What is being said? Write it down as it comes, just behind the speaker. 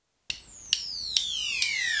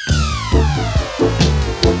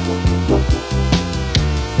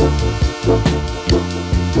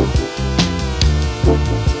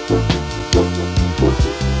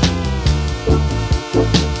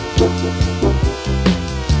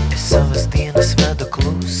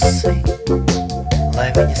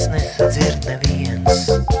lai viņas nesadzird neviens.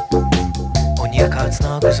 Un ja kāds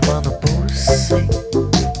nāk uz manu pusi,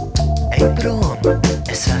 ej prom,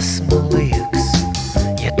 es esmu liekas.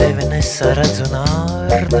 Ja tevi nesaredz un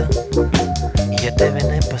ārda, ja tevi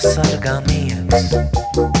nepasargā miegs.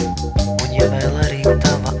 Un ja vēl arī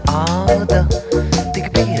tava āda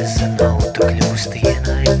tik bieza nav, tu kļūsti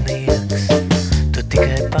ienaidnieks. Tu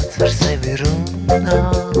tikai pats ar sevi runā,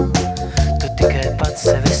 tu tikai pats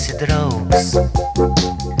sev esi draugs.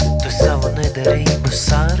 Tu savu nederību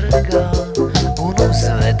sargā un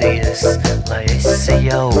uzvedies, lai esi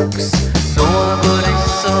jauks.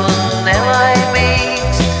 Noguris un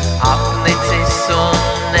nelaimīgs, apnicis un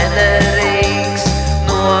nederīgs.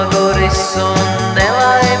 Noguris un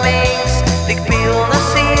nelaimīgs, tik pilnas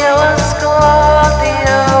ielas klāt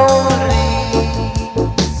jau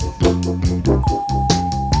rīts.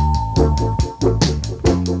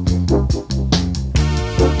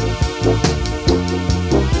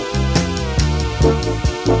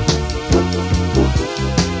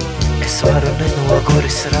 Es varu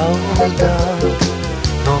nenoguris raudāt,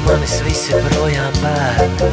 no manis visi projām bēg.